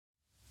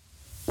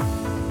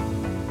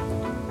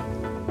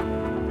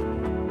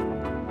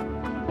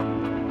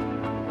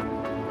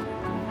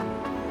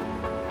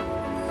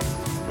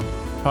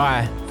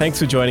Hi, thanks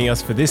for joining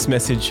us for this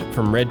message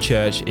from Red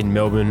Church in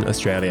Melbourne,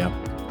 Australia.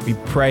 We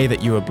pray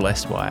that you are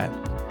blessed by it.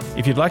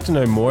 If you'd like to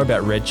know more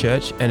about Red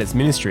Church and its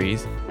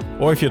ministries,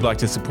 or if you'd like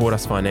to support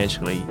us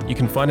financially, you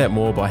can find out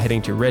more by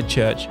heading to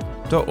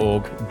redchurch.org.au.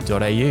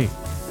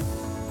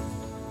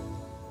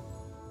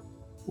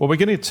 Well, we're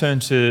going to turn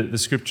to the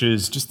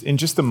scriptures in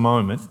just a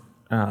moment.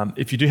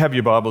 If you do have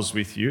your Bibles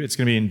with you, it's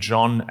going to be in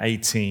John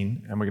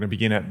 18, and we're going to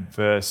begin at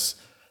verse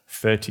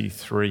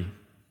 33.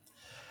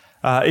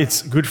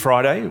 It's Good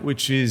Friday,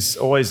 which is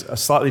always a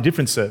slightly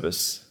different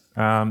service.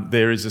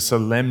 There is a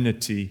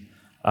solemnity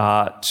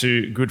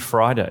to Good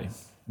Friday,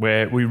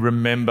 where we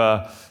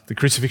remember the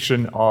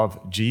crucifixion of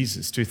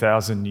Jesus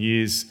 2,000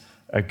 years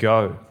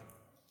ago.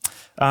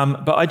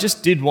 But I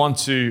just did want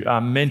to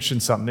mention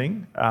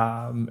something,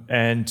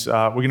 and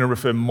we're going to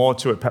refer more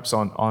to it perhaps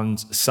on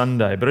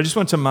Sunday. But I just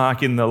want to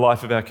mark in the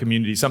life of our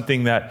community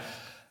something that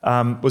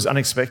was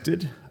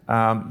unexpected,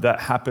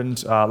 that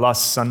happened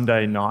last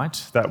Sunday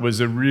night. That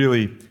was a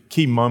really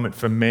key moment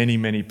for many,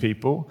 many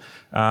people.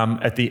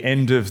 At the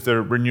end of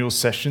the renewal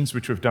sessions,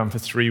 which we've done for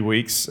 3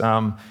 weeks,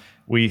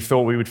 we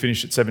thought we would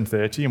finish at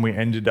 7:30, and we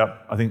ended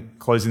up, I think,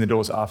 closing the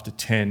doors after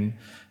 10.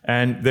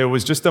 And there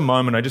was just a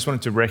moment I just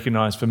wanted to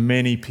recognize for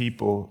many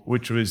people,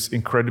 which was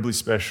incredibly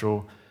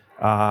special,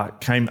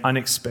 came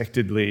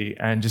unexpectedly,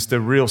 and just a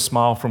real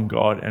smile from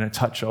God and a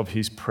touch of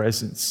His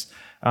presence.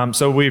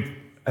 So we've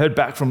heard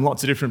back from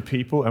lots of different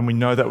people, and we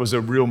know that was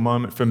a real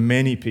moment for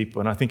many people,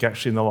 and I think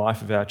actually in the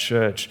life of our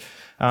church.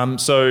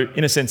 So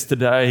in a sense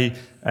today,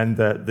 and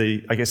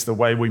I guess the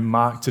way we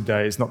mark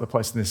today is not the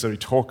place to necessarily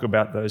talk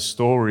about those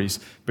stories,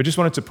 but just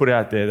wanted to put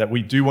out there that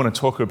we do want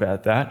to talk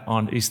about that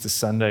on Easter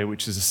Sunday,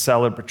 which is a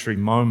celebratory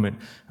moment.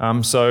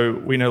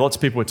 So we know lots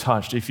of people were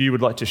touched. If you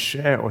would like to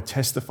share or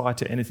testify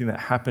to anything that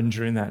happened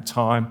during that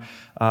time,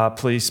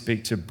 please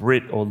speak to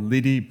Britt and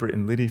Liddy,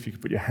 if you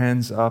could put your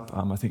hands up.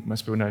 I think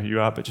most people know who you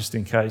are, but just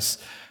in case.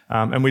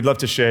 And we'd love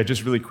to share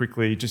just really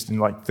quickly, just in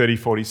like 30,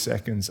 40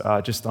 seconds,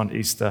 just on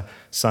Easter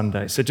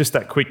Sunday. So just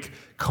that quick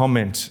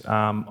comment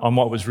on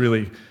what was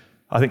really,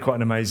 I think, quite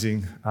an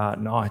amazing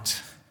night.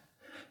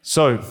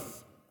 So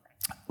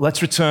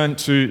let's return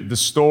to the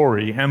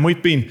story. And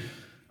we've been,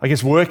 I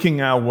guess,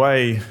 working our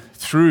way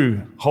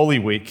through Holy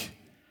Week.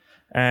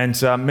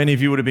 And many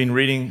of you would have been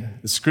reading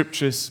the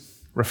scriptures,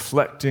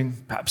 reflecting.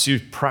 Perhaps you're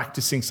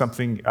practicing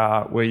something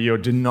where you're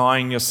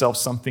denying yourself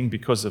something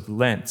because of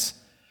Lent.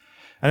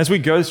 And as we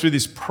go through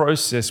this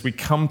process, we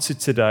come to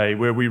today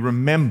where we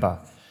remember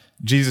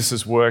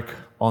Jesus' work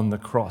on the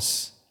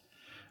cross.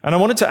 And I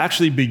wanted to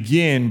actually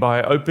begin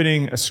by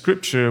opening a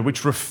scripture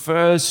which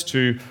refers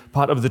to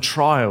part of the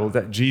trial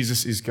that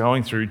Jesus is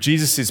going through.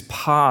 Jesus is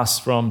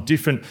passed from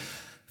different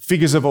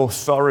figures of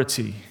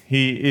authority.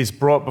 He is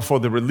brought before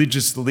the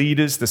religious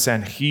leaders, the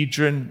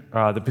Sanhedrin,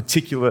 the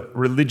particular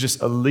religious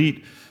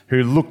elite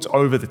who looked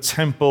over the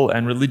temple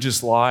and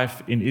religious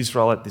life in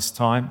Israel at this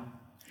time.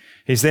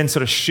 He's then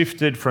sort of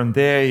shifted from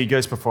there. He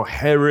goes before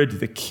Herod,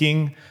 the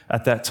king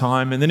at that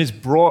time, and then is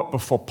brought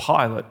before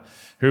Pilate,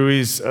 who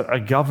is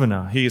a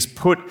governor. He is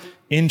put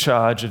in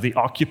charge of the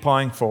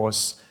occupying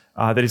force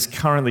that is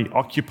currently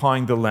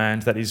occupying the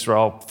land, that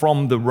Israel,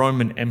 from the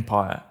Roman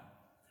Empire.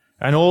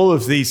 And all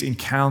of these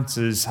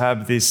encounters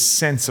have this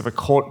sense of a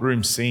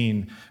courtroom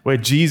scene where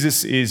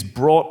Jesus is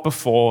brought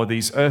before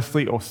these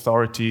earthly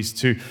authorities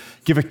to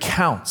give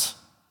account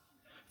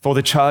for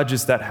the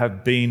charges that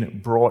have been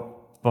brought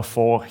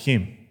before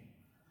him,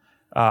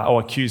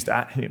 or accused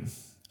at him.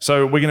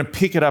 So we're going to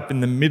pick it up in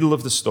the middle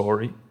of the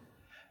story,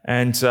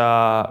 and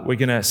we're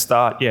going to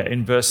start,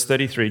 in verse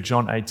 33,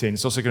 John 18.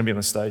 It's also going to be on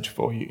the stage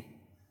for you.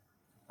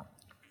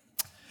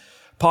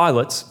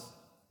 Pilate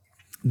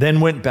then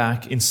went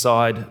back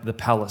inside the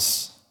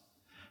palace,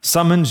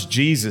 summoned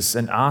Jesus,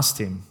 and asked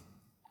him,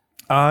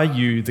 "Are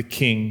you the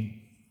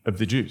king of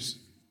the Jews?"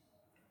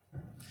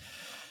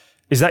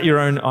 "Is that your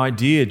own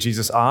idea?"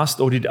 Jesus asked,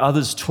 "or did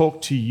others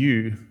talk to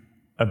you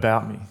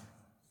about me?"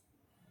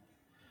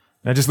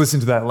 Now just listen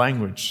to that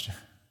language.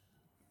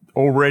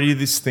 Already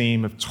this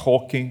theme of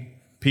talking,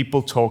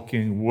 people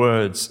talking,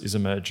 words is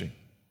emerging.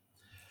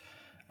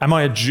 "Am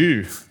I a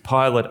Jew?"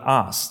 Pilate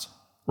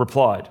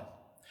replied.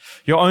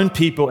 "Your own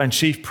people and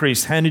chief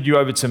priests handed you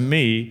over to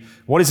me.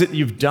 What is it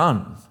you've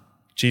done?"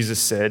 Jesus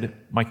said,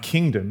 "My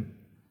kingdom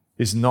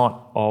is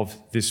not of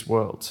this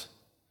world.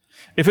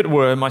 If it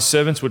were, my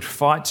servants would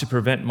fight to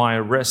prevent my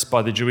arrest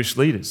by the Jewish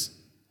leaders.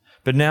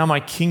 But now my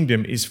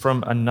kingdom is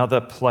from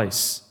another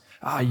place."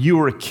 "You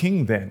are a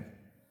king then,"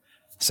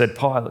 said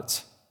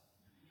Pilate.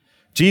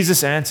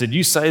 Jesus answered,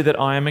 "You say that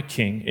I am a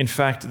king. In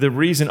fact, the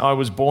reason I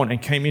was born and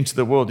came into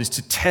the world is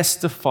to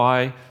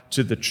testify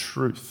to the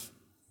truth."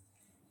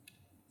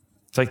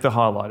 Take the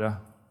highlighter,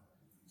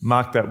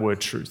 mark that word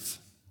truth.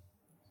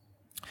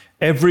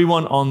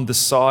 "Everyone on the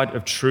side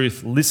of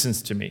truth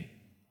listens to me."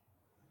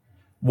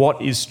 "What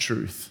is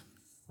truth?"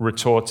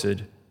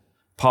 retorted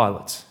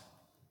Pilate.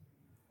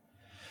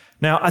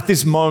 Now, at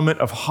this moment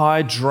of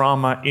high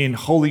drama in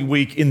Holy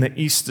Week in the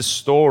Easter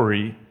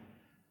story,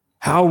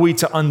 how are we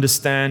to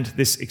understand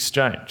this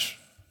exchange?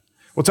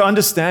 Well, to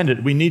understand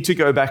it, we need to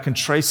go back and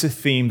trace a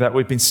theme that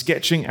we've been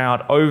sketching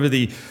out over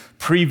the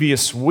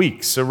previous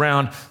weeks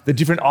around the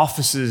different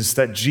offices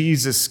that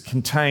Jesus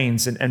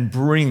contains and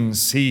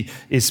brings. He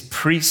is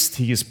priest,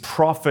 he is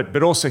prophet,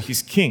 but also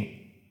he's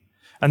king.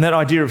 And that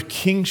idea of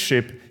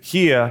kingship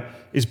here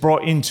is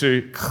brought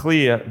into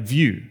clear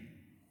view.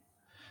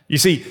 You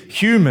see,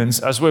 humans,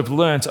 as we've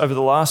learnt over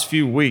the last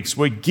few weeks,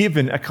 were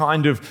given a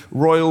kind of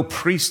royal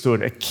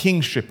priesthood, a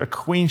kingship, a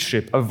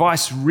queenship, a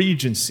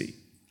vice-regency,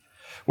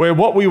 where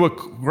what we were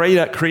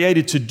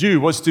created to do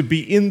was to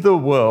be in the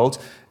world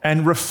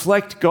and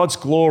reflect God's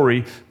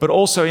glory, but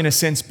also, in a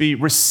sense, be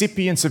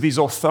recipients of his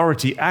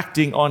authority,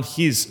 acting on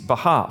his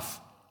behalf.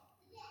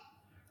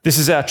 This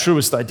is our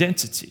truest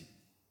identity.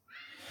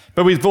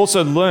 But we've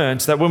also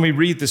learned that when we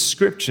read the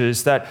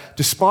scriptures, that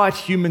despite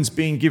humans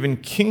being given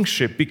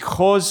kingship,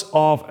 because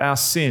of our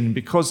sin,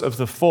 because of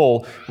the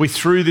fall, we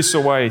threw this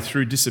away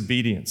through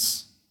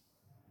disobedience.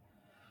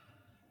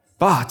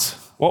 But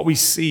what we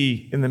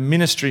see in the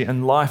ministry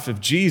and life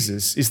of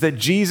Jesus is that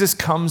Jesus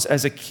comes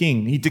as a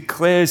king. He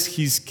declares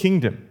his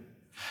kingdom.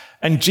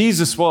 And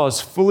Jesus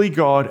was fully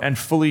God and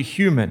fully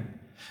human.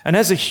 And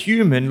as a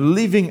human,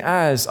 living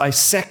as a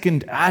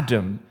second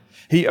Adam,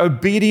 he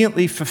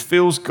obediently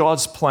fulfills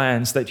God's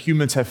plans that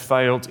humans have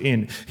failed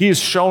in. He is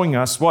showing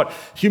us what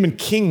human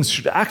kings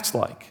should act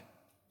like.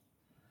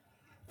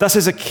 Thus,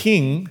 as a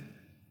king,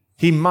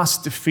 he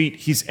must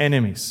defeat his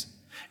enemies.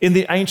 In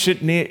the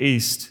ancient Near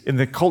East, in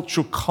the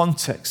cultural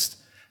context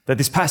that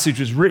this passage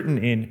was written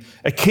in,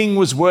 a king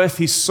was worth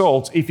his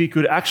salt if he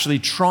could actually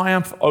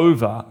triumph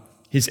over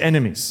his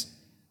enemies.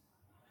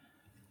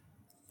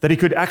 That he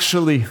could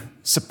actually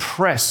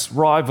suppress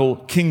rival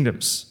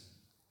kingdoms.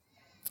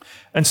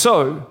 And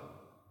so,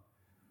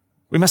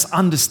 we must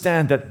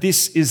understand that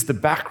this is the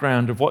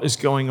background of what is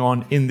going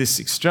on in this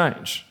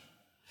exchange.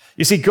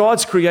 You see,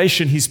 God's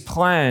creation, his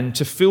plan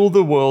to fill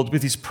the world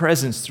with his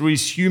presence through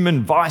his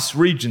human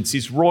vice-regents,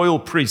 his royal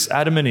priests,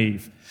 Adam and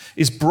Eve,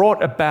 is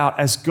brought about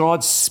as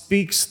God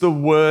speaks the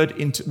world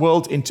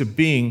into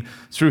being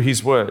through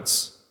his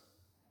words.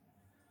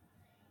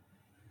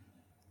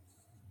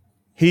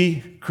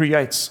 He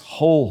creates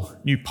whole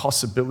new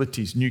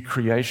possibilities, new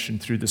creation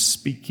through the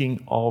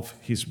speaking of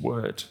his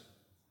word.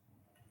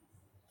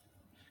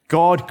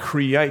 God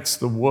creates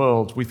the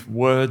world with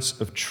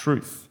words of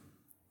truth.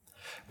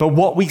 But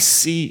what we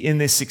see in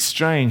this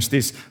exchange,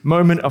 this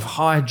moment of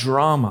high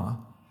drama,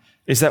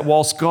 is that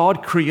whilst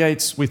God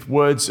creates with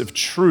words of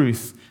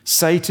truth,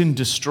 Satan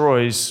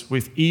destroys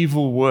with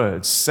evil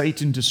words.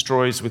 Satan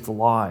destroys with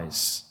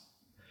lies.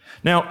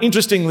 Now,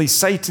 interestingly,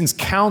 Satan's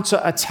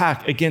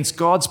counterattack against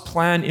God's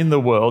plan in the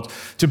world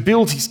to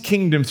build his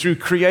kingdom through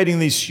creating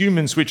these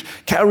humans which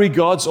carry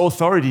God's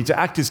authority to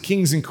act as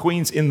kings and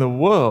queens in the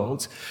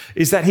world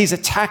is that his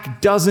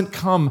attack doesn't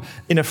come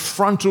in a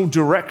frontal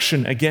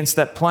direction against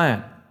that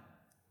plan.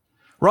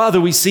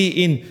 Rather, we see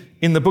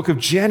in the book of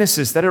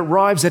Genesis that it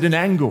arrives at an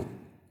angle,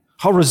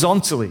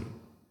 horizontally.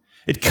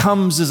 It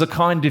comes as a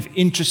kind of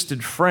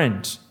interested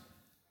friend,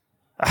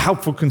 a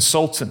helpful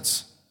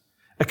consultant,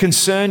 a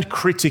concerned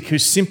critic who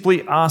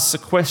simply asks a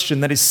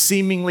question that is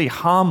seemingly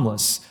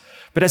harmless,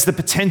 but has the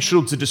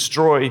potential to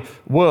destroy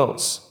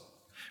worlds.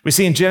 We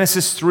see in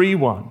Genesis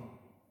 3:1,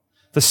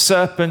 the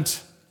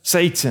serpent,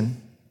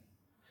 Satan,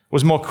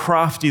 was more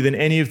crafty than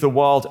any of the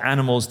wild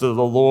animals that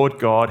the Lord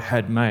God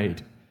had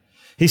made.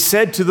 He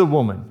said to the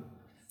woman,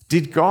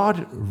 "Did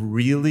God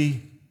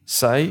really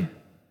say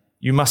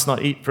you must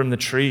not eat from the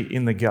tree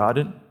in the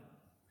garden?"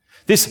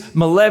 This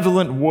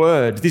malevolent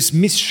word, this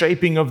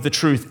misshaping of the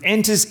truth,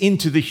 enters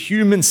into the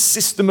human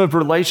system of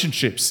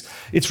relationships.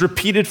 It's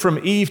repeated from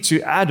Eve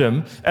to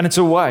Adam, and it's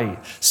away,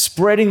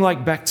 spreading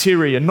like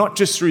bacteria, not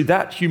just through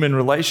that human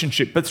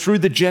relationship, but through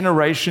the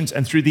generations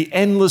and through the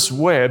endless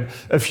web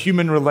of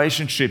human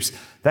relationships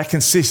that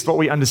consist what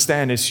we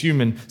understand as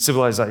human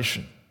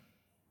civilization.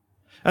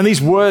 And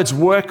these words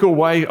work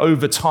away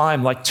over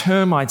time like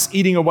termites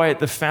eating away at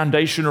the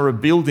foundation of a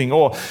building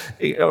or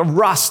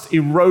rust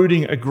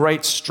eroding a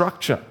great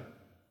structure.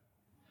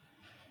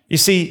 You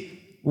see,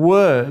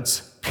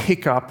 words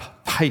pick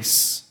up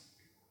pace.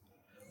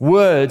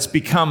 Words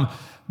become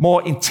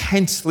more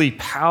intensely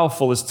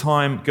powerful as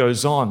time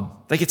goes on.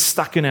 They get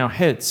stuck in our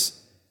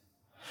heads.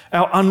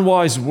 Our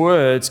unwise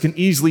words can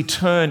easily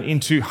turn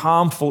into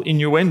harmful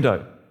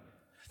innuendo.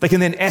 They can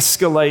then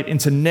escalate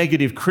into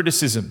negative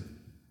criticism.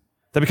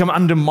 They become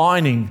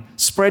undermining,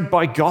 spread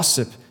by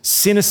gossip.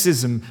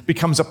 Cynicism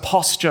becomes a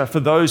posture for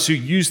those who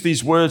use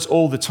these words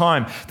all the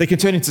time. They can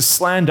turn into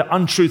slander,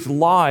 untruth,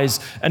 lies,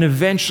 and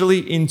eventually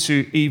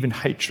into even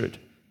hatred.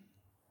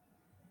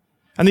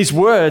 And these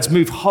words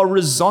move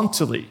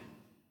horizontally.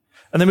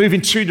 And they move in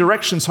two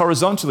directions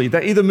horizontally.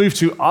 They either move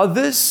to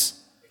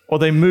others or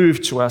they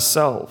move to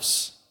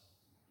ourselves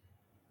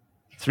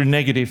through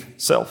negative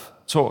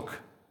self-talk.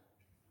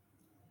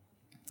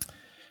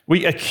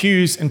 We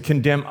accuse and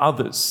condemn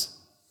others.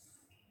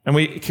 And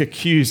we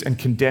accuse and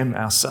condemn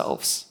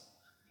ourselves.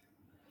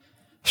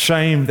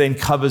 Shame then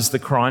covers the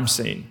crime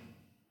scene.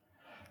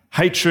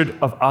 Hatred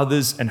of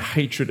others and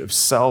hatred of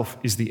self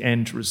is the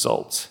end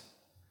result.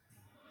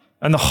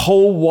 And the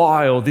whole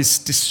while, this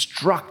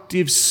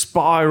destructive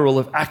spiral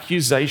of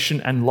accusation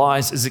and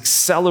lies is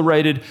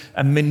accelerated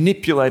and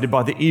manipulated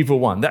by the evil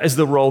one. That is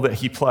the role that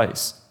he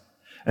plays.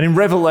 And in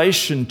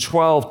Revelation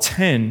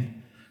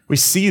 12:10, we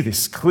see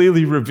this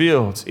clearly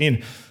revealed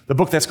in the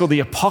book that's called the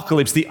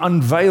Apocalypse, the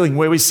unveiling,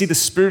 where we see the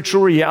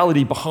spiritual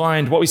reality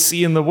behind what we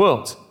see in the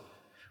world,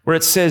 where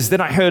it says,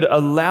 "Then I heard a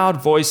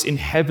loud voice in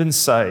heaven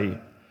say,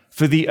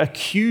 for the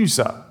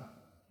accuser."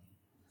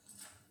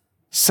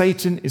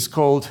 Satan is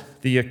called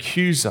the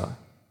accuser.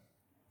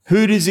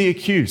 Who does he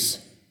accuse?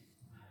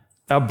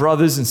 Our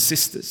brothers and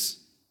sisters.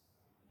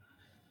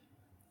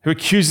 Who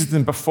accuses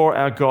them before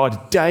our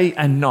God day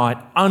and night,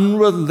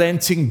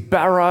 unrelenting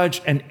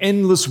barrage and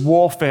endless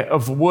warfare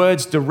of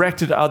words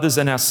directed at others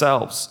and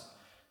ourselves,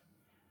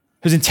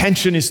 whose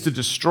intention is to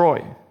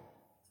destroy.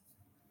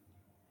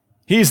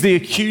 He is the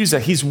accuser.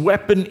 His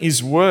weapon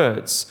is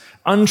words,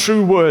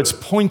 untrue words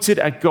pointed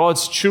at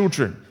God's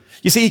children.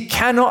 You see, he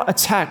cannot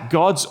attack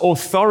God's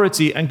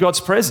authority and God's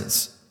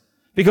presence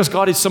because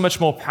God is so much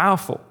more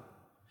powerful.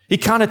 He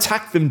can't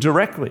attack them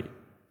directly.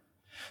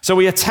 So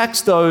he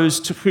attacks those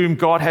to whom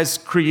God has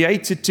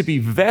created to be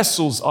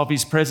vessels of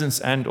his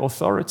presence and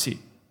authority.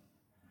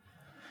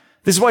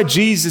 This is why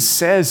Jesus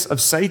says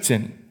of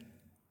Satan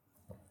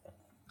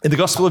in the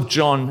Gospel of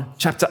John,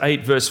 chapter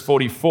 8, verse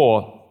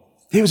 44,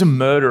 he was a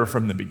murderer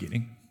from the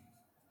beginning.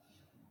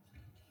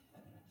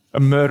 A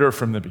murderer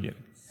from the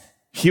beginning.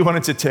 He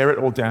wanted to tear it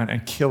all down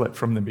and kill it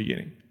from the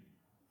beginning.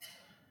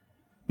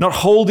 Not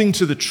holding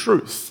to the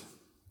truth,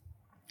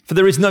 for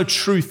there is no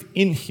truth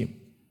in him.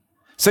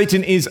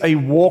 Satan is a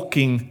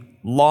walking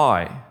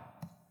lie.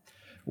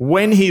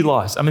 When he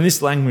lies,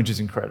 this language is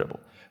incredible.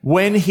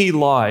 When he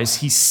lies,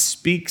 he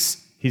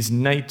speaks his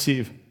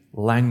native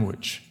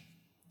language.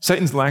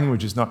 Satan's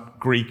language is not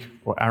Greek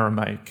or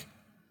Aramaic,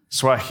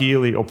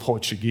 Swahili or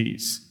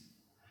Portuguese.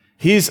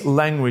 His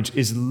language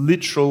is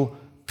literal,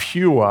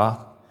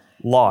 pure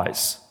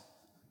lies.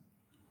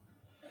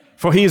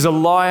 For he is a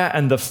liar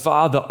and the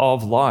father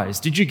of lies.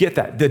 Did you get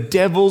that? The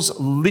devil's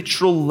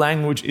literal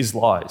language is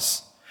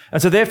lies.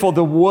 And so therefore,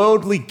 the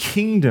worldly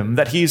kingdom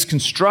that he has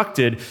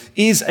constructed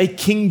is a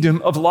kingdom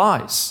of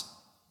lies.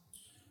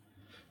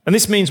 And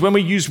this means when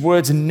we use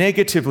words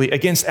negatively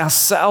against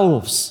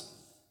ourselves,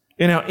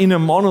 in our inner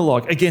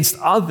monologue, against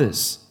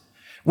others,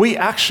 we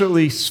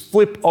actually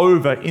flip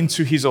over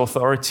into his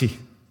authority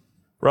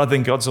rather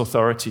than God's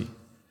authority.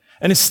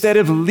 And instead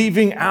of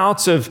living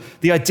out of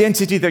the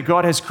identity that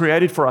God has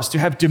created for us to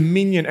have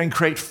dominion and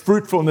create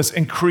fruitfulness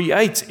and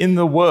create in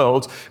the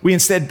world, we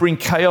instead bring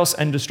chaos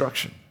and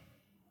destruction.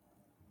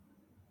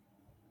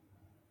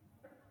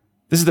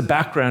 This is the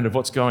background of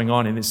what's going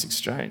on in this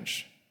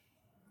exchange.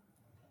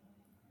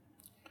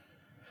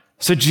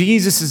 So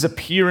Jesus'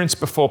 appearance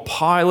before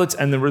Pilate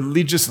and the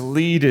religious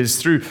leaders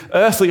through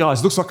earthly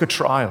eyes looks like a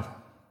trial.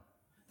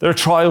 There are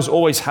trials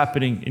always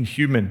happening in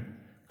human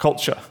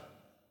culture.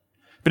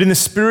 But in the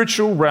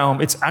spiritual realm,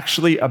 it's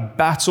actually a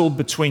battle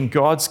between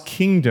God's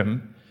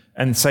kingdom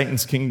and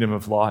Satan's kingdom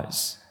of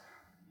lies.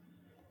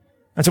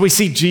 And so we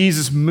see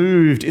Jesus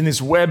moved in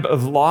this web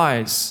of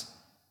lies.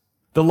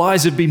 The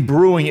lies have been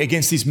brewing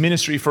against his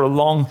ministry for a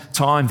long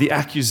time, the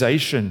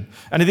accusation.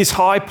 And at this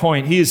high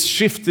point, he is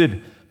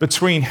shifted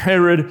between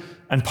Herod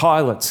and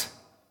Pilate.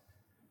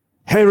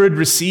 Herod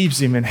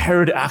receives him, and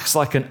Herod acts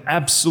like an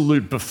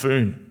absolute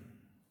buffoon,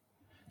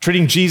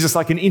 treating Jesus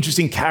like an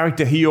interesting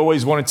character he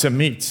always wanted to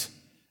meet.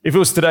 If it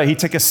was today, he'd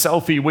take a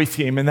selfie with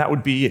him and that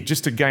would be it,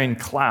 just to gain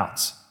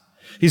clout.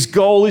 His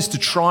goal is to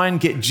try and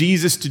get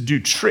Jesus to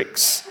do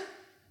tricks,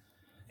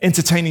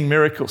 entertaining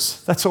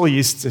miracles. That's all he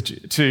is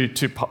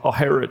to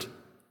Herod.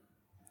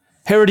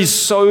 Herod is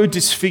so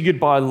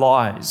disfigured by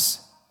lies.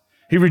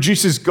 He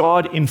reduces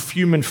God in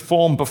human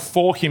form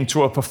before him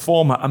to a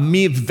performer, a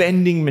mere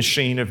vending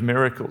machine of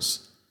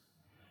miracles.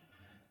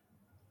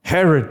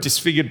 Herod,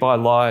 disfigured by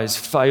lies,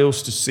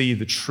 fails to see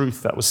the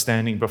truth that was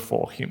standing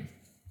before him.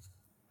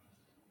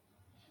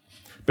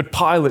 But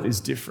Pilate is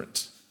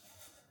different.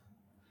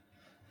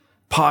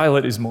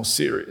 Pilate is more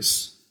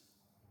serious,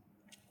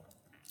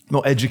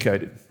 more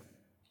educated,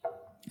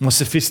 more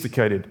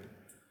sophisticated,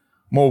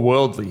 more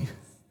worldly.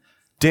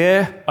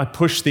 Dare I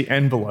push the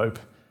envelope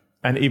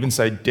and even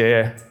say,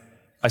 dare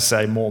I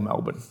say more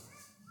Melbourne.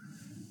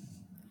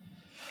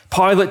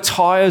 Pilate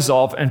tires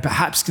of and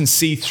perhaps can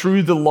see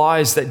through the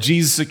lies that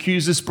Jesus'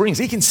 accusers brings.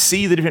 He can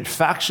see the different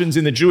factions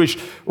in the Jewish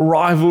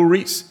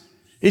rivalries.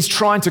 He's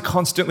trying to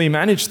constantly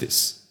manage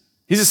this.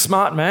 He's a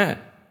smart man.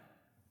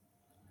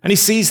 And he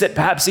sees that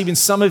perhaps even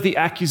some of the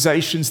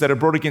accusations that are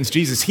brought against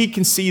Jesus, he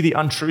can see the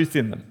untruth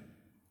in them.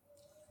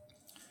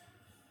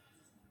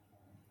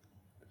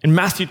 In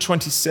Matthew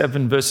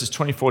 27, verses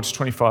 24 to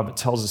 25, it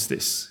tells us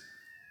this.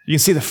 You can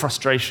see the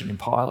frustration in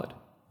Pilate.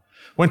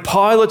 When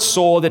Pilate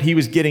saw that he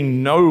was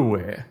getting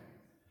nowhere,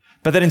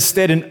 but that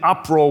instead an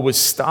uproar was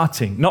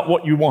starting, not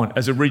what you want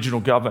as a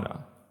regional governor,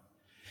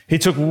 he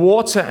took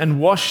water and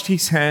washed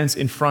his hands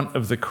in front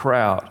of the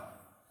crowd.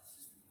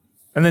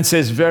 And then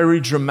says very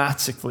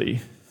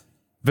dramatically,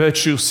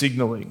 virtue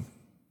signaling,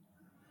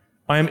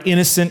 I am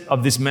innocent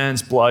of this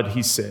man's blood,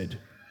 he said.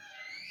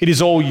 It is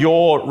all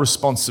your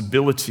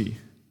responsibility.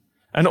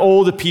 And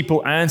all the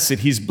people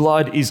answered, his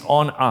blood is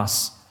on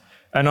us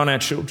and on our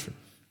children.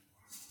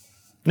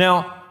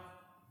 Now,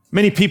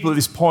 many people at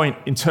this point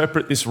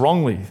interpret this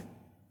wrongly.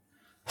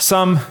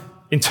 Some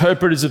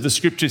interpreters of the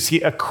scriptures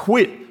here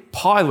acquit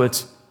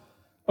Pilate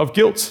of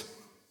guilt.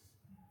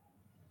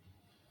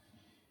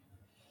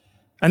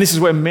 And this is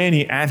where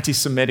many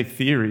anti-Semitic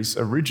theories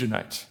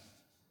originate.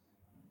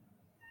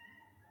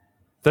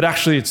 That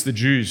actually it's the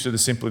Jews who are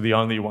simply the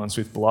only ones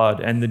with blood,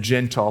 and the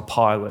Gentile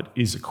Pilate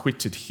is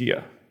acquitted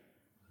here.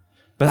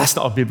 But that's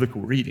not a biblical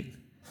reading,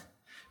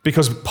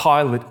 because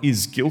Pilate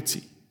is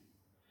guilty.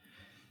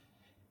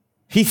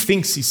 He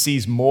thinks he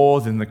sees more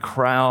than the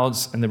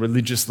crowds and the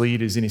religious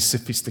leaders in his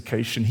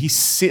sophistication. He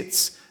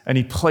sits and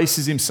he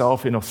places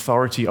himself in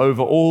authority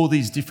over all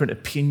these different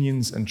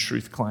opinions and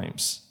truth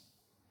claims.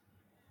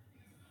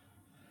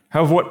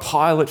 However, what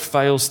Pilate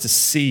fails to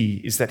see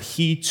is that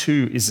he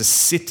too is a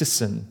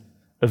citizen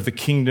of the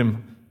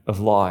kingdom of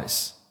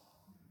lies.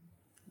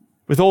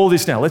 With all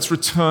this now, let's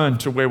return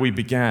to where we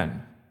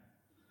began.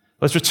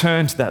 Let's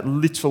return to that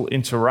little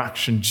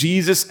interaction.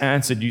 Jesus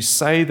answered, you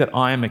say that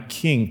I am a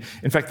king.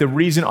 In fact, the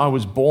reason I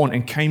was born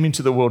and came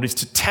into the world is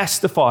to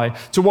testify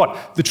to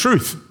what? The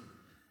truth.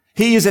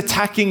 He is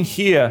attacking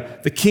here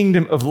the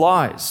kingdom of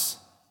lies.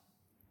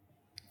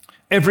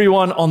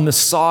 Everyone on the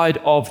side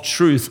of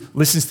truth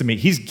listens to me.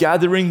 He's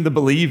gathering the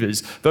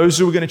believers, those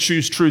who are going to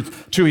choose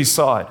truth, to his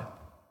side.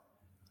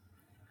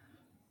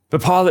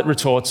 But Pilate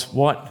retorts,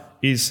 what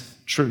is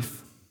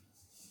truth?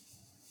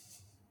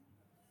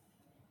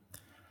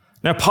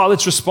 Now,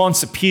 Pilate's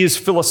response appears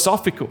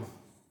philosophical,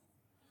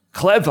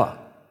 clever,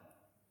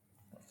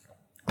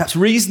 perhaps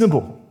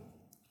reasonable,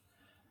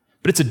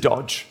 but it's a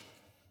dodge.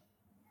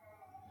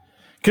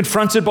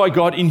 Confronted by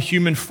God in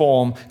human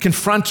form,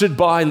 confronted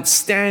by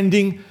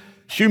standing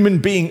human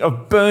being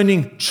of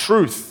burning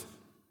truth,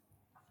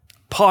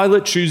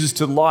 Pilate chooses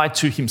to lie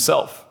to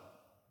himself.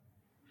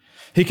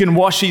 He can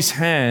wash his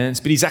hands,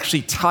 but he's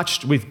actually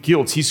touched with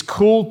guilt. His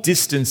cool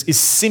distance is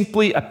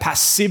simply a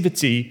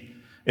passivity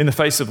in the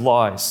face of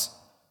lies.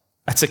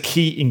 That's a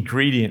key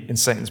ingredient in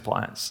Satan's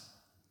plans.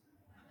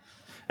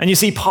 And you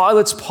see,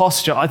 Pilate's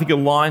posture, I think,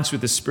 aligns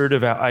with the spirit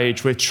of our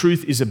age, where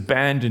truth is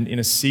abandoned in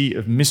a sea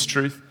of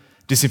mistruth,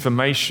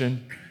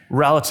 disinformation,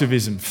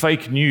 relativism,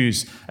 fake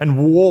news, and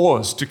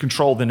wars to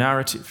control the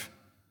narrative,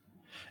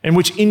 in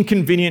which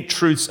inconvenient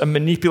truths are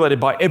manipulated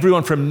by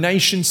everyone from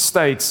nation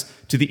states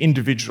to the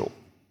individual.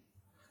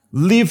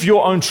 Live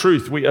your own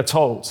truth, we are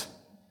told.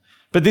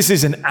 But this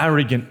is an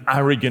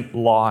arrogant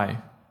lie.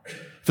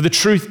 For the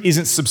truth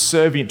isn't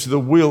subservient to the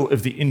will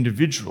of the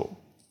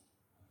individual.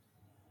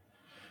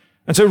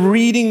 And so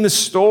reading the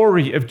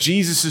story of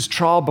Jesus'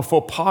 trial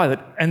before Pilate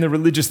and the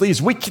religious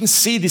leaders, we can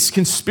see this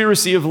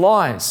conspiracy of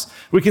lies.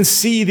 We can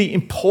see the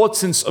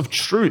importance of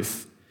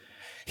truth.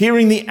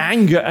 Hearing the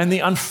anger and the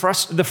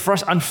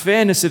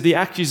unfairness of the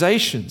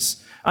accusations.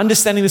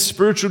 Understanding the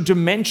spiritual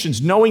dimensions,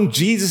 knowing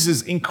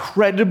Jesus'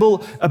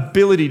 incredible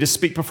ability to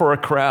speak before a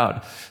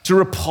crowd, to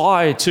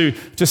reply to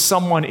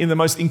someone in the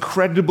most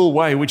incredible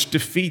way which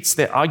defeats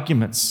their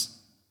arguments.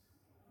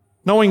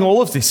 Knowing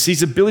all of this,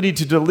 his ability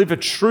to deliver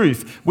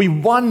truth, we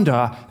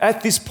wonder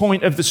at this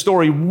point of the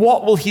story,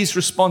 what will his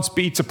response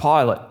be to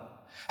Pilate?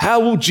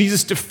 How will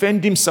Jesus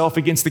defend himself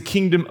against the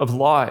kingdom of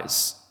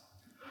lies?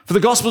 For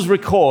the Gospels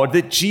record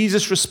that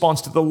Jesus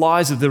responds to the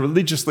lies of the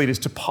religious leaders,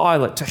 to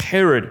Pilate, to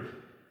Herod.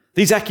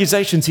 These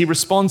accusations, he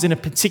responds in a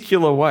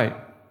particular way.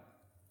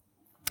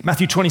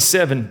 Matthew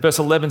 27, verse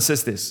 11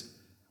 says this.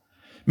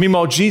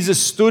 Meanwhile,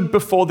 Jesus stood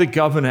before the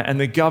governor,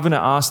 and the governor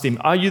asked him,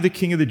 are you the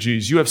king of the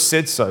Jews? You have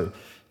said so.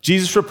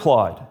 Jesus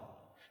replied,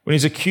 when he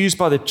was accused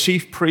by the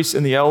chief priests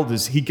and the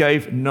elders, he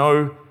gave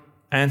no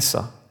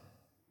answer.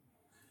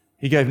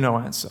 He gave no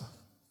answer.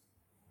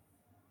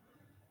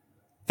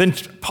 Then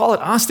Pilate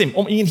asked him,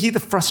 you can hear the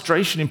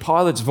frustration in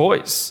Pilate's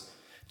voice.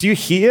 Do you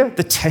hear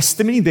the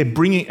testimony they're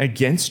bringing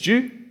against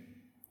you?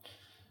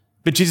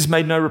 But Jesus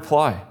made no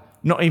reply,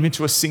 not even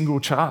to a single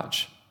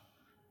charge.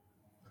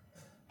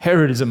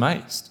 Herod is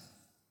amazed.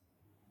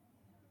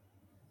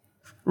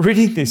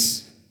 Reading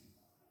this,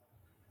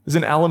 there's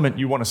an element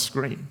you want to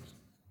scream.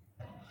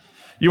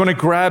 You want to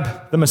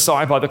grab the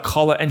Messiah by the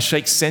collar and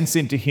shake sense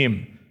into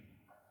him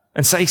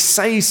and say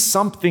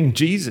something,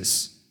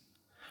 Jesus.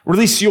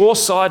 Release your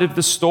side of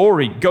the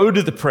story. Go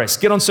to the press,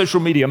 get on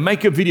social media,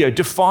 make a video,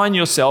 define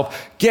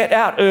yourself, get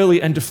out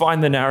early and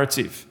define the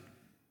narrative.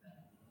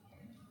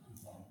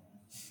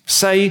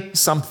 Say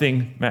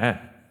something, man.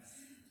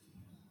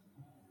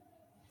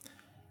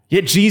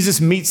 Yet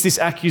Jesus meets these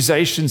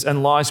accusations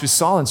and lies with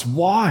silence.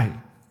 Why?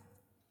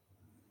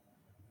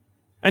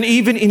 And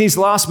even in his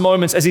last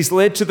moments, as he's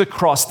led to the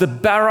cross, the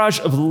barrage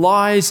of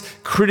lies,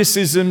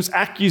 criticisms,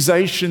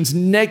 accusations,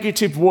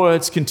 negative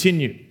words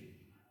continue.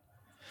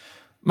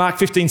 Mark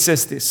 15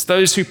 says this,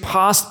 those who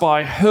passed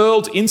by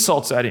hurled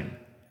insults at him,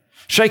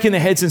 shaking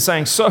their heads and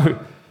saying,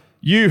 so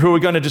you who are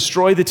going to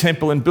destroy the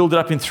temple and build it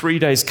up in 3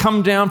 days,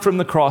 come down from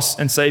the cross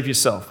and save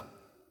yourself.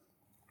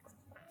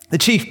 The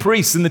chief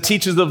priests and the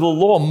teachers of the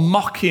law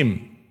mock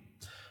him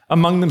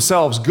among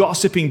themselves,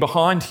 gossiping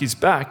behind his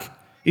back.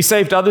 He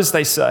saved others,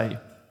 they say,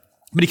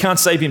 but he can't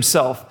save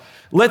himself.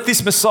 Let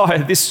this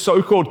Messiah, this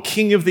so-called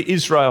King of the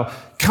Israel,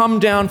 come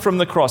down from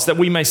the cross that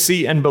we may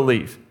see and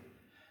believe.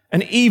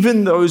 And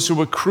even those who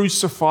were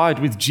crucified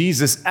with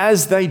Jesus,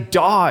 as they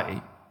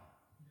die,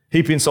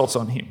 heap insults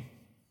on him.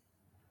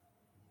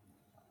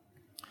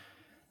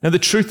 Now, the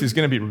truth is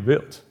going to be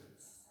revealed.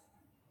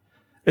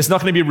 It's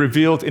not going to be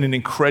revealed in an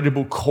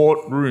incredible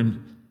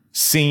courtroom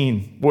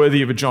scene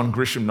worthy of a John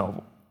Grisham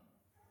novel.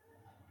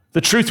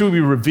 The truth will be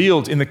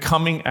revealed in the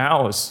coming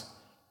hours,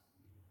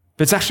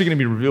 but it's actually going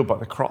to be revealed by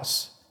the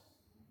cross.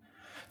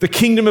 The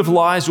kingdom of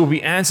lies will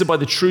be answered by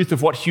the truth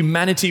of what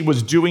humanity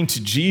was doing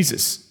to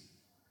Jesus.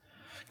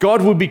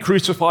 God would be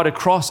crucified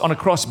on a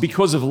cross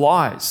because of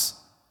lies.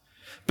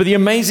 But the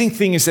amazing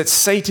thing is that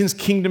Satan's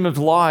kingdom of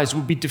lies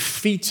will be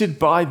defeated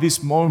by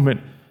this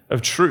moment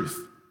of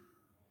truth.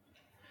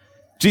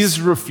 Jesus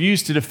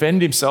refused to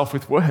defend himself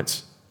with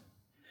words.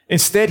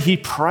 Instead, he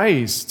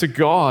prays to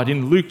God.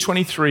 In Luke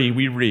 23,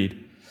 we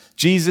read,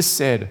 Jesus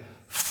said,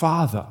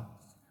 "Father,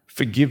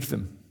 forgive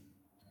them,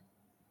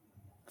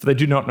 for they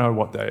do not know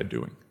what they are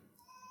doing."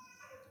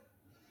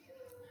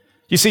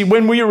 You see,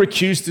 when we are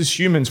accused as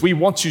humans, we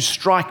want to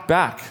strike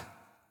back,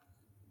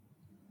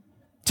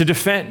 to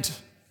defend,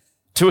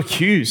 to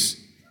accuse,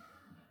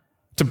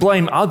 to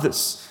blame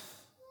others.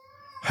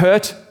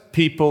 Hurt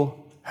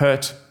people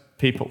hurt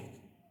people.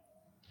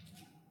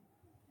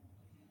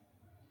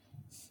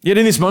 Yet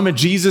in this moment,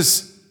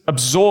 Jesus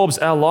absorbs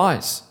our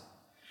lies.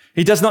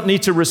 He does not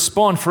need to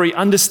respond, for he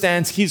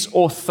understands his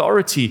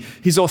authority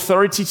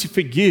to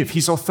forgive,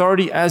 his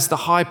authority as the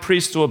high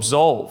priest to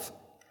absolve.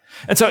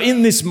 And so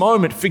in this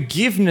moment,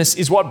 forgiveness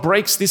is what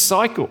breaks this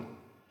cycle.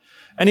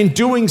 And in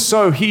doing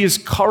so, he is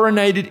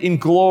coronated in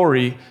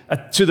glory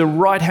to the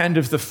right hand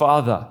of the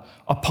Father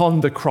upon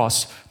the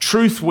cross.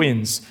 Truth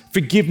wins.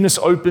 Forgiveness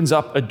opens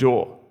up a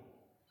door.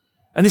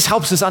 And this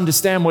helps us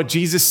understand what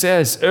Jesus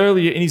says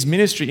earlier in his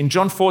ministry. In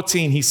John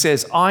 14, he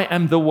says, "I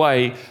am the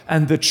way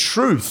and the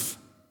truth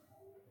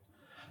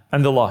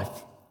and the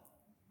life.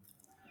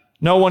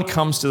 No one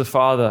comes to the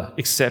Father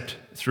except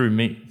through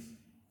me."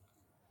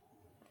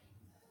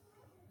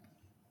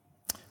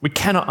 We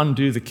cannot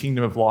undo the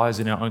kingdom of lies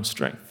in our own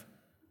strength.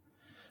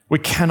 We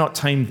cannot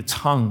tame the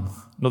tongue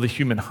nor the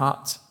human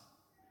heart.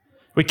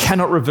 We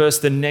cannot reverse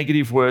the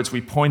negative words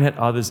we point at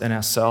others and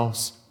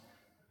ourselves.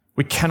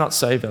 We cannot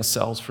save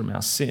ourselves from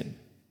our sin.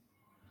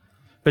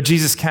 But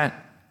Jesus can.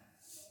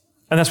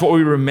 And that's what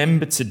we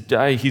remember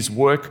today, his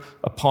work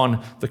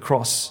upon the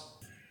cross.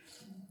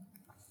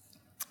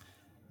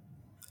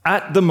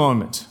 At the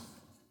moment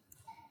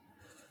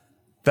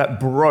that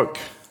broke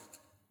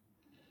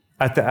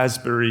at the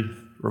Asbury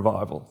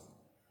revival,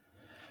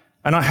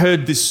 and I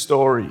heard this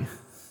story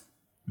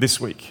this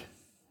week.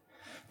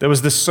 There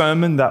was the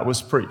sermon that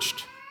was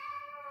preached.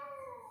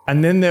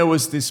 And then there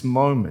was this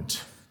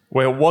moment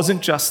where it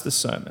wasn't just the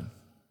sermon,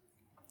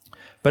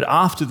 but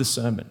after the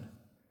sermon,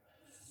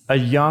 a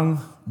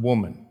young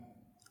woman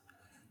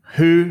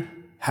who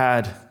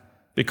had,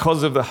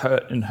 because of the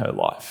hurt in her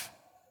life,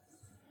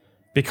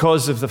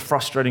 because of the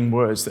frustrating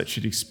words that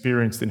she'd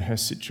experienced in her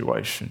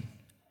situation,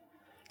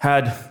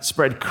 had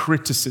spread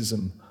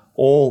criticism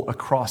all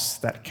across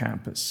that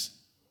campus.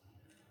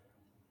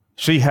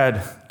 She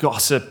had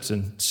gossiped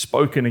and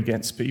spoken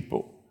against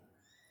people.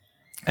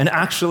 And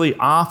actually,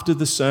 after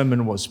the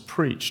sermon was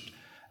preached,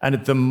 and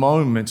at the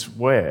moment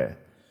where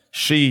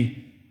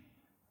she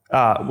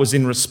was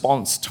in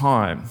response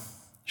time,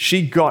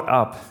 she got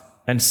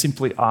up and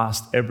simply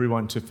asked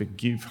everyone to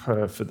forgive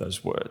her for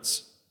those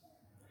words.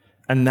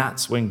 And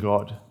that's when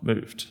God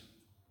moved.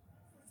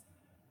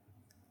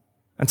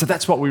 And so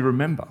that's what we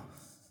remember.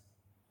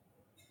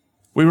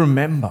 We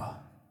remember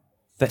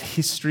that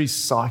history's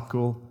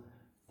cycle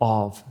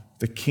of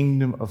the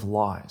kingdom of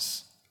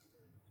lies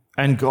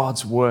and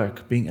God's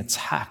work being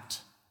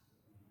attacked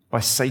by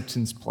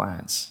Satan's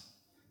plans,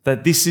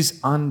 that this is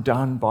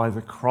undone by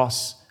the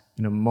cross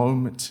in a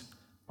moment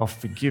of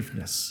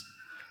forgiveness,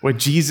 where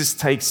Jesus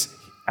takes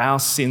our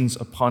sins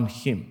upon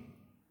him.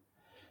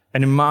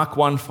 And in Mark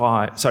 1,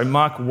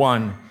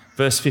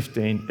 verse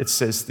 15, it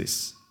says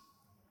this: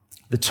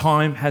 "The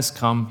time has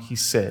come," he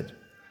said,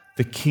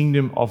 "the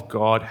kingdom of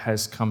God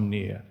has come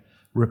near.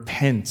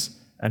 Repent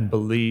and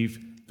believe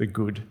the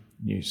good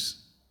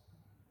news."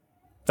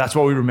 That's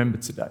what we remember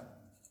today.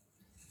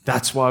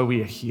 That's why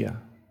we are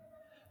here.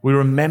 We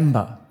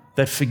remember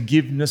that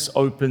forgiveness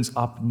opens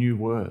up new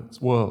worlds.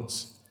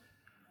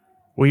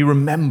 We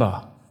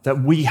remember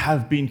that we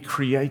have been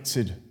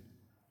created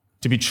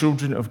to be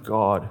children of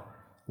God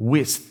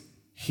with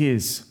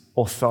his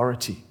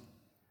authority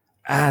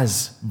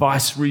as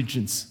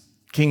vice-regents,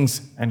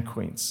 kings and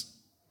queens.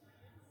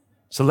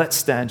 So let's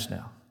stand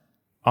now.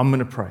 I'm going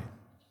to pray,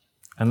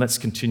 and let's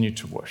continue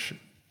to worship.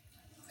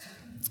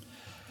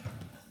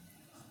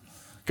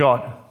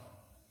 God,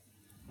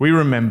 we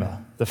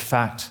remember the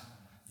fact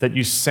that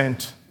you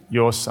sent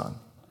your Son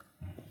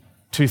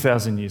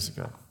 2,000 years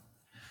ago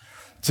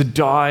to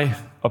die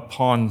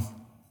upon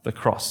the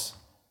cross.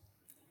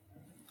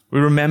 We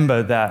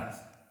remember that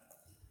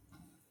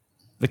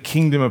the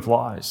kingdom of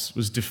lies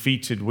was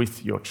defeated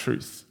with your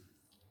truth.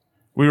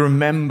 We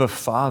remember,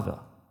 Father,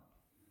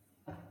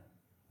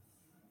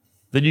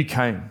 that you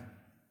came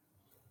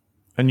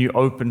and you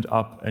opened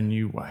up a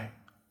new way,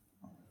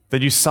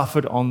 that you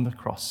suffered on the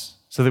cross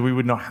so that we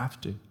would not have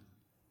to.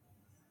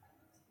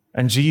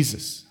 And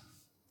Jesus,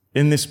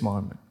 in this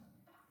moment,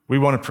 we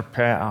want to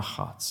prepare our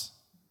hearts.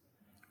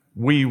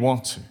 We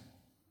want to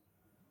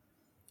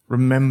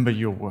remember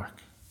your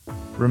work.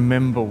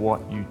 Remember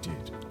what you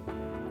did.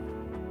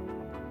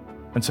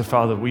 And so,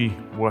 Father, we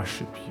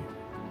worship you.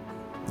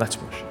 Let's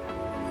worship.